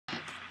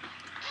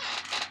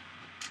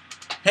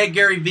Hey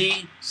Gary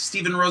V,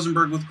 Steven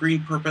Rosenberg with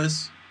Green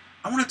Purpose.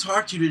 I want to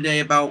talk to you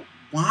today about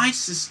why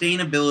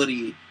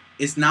sustainability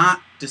is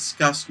not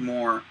discussed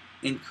more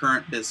in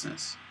current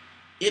business.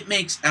 It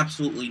makes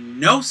absolutely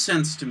no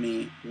sense to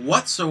me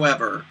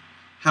whatsoever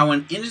how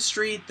an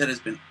industry that has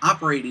been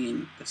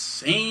operating the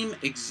same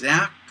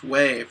exact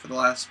way for the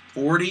last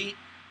 40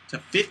 to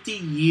 50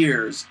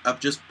 years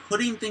of just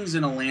putting things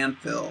in a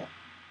landfill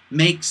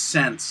makes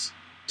sense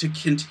to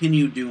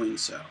continue doing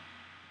so.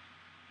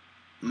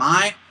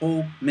 My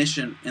whole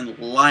mission in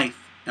life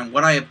and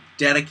what I have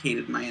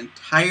dedicated my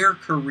entire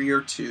career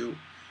to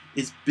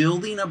is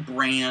building a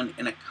brand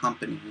and a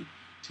company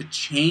to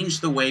change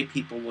the way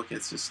people look at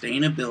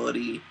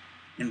sustainability,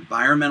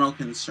 environmental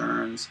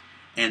concerns,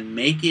 and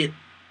make it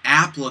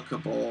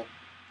applicable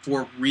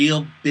for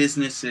real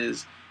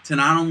businesses to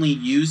not only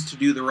use to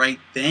do the right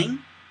thing,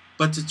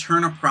 but to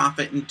turn a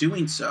profit in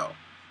doing so.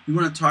 You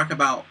want to talk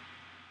about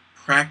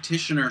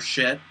practitioner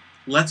shit?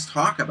 Let's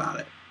talk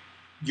about it.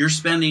 You're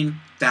spending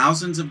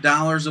thousands of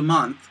dollars a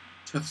month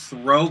to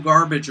throw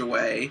garbage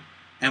away,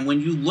 and when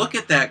you look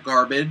at that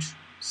garbage,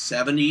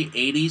 70,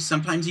 80,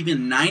 sometimes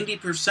even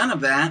 90% of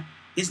that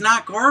is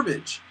not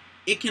garbage.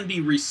 It can be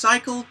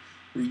recycled,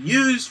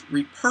 reused,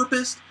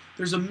 repurposed.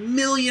 There's a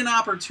million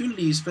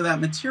opportunities for that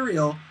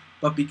material,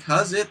 but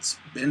because it's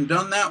been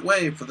done that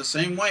way, for the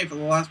same way for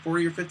the last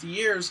 40 or 50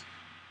 years,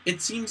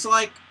 it seems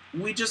like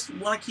we just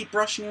want to keep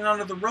brushing it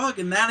under the rug,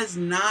 and that is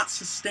not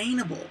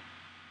sustainable.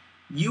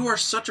 You are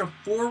such a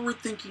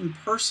forward-thinking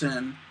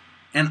person,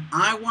 and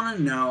I want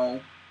to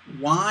know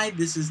why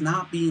this is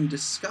not being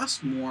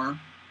discussed more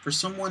for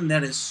someone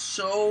that is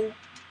so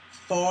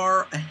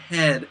far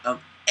ahead of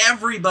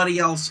everybody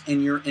else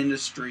in your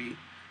industry.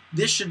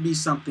 This should be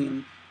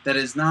something that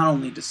is not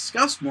only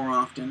discussed more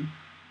often,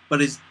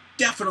 but is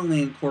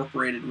definitely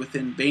incorporated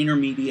within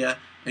VaynerMedia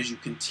as you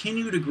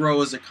continue to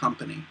grow as a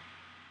company.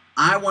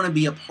 I want to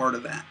be a part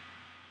of that.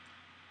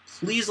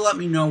 Please let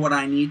me know what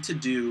I need to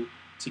do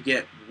to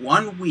get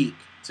 1 week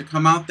to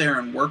come out there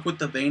and work with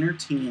the Vayner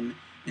team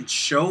and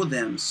show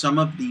them some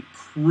of the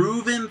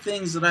proven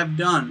things that I've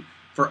done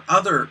for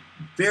other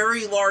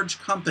very large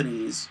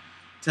companies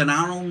to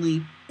not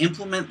only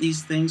implement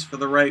these things for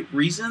the right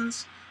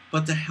reasons,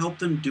 but to help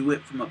them do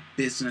it from a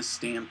business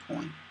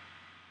standpoint.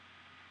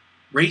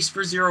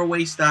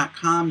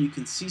 RaceForZeroWaste.com, you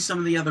can see some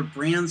of the other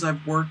brands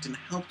I've worked and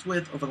helped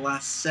with over the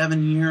last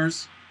 7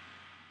 years.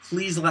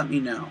 Please let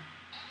me know.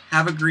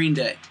 Have a green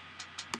day.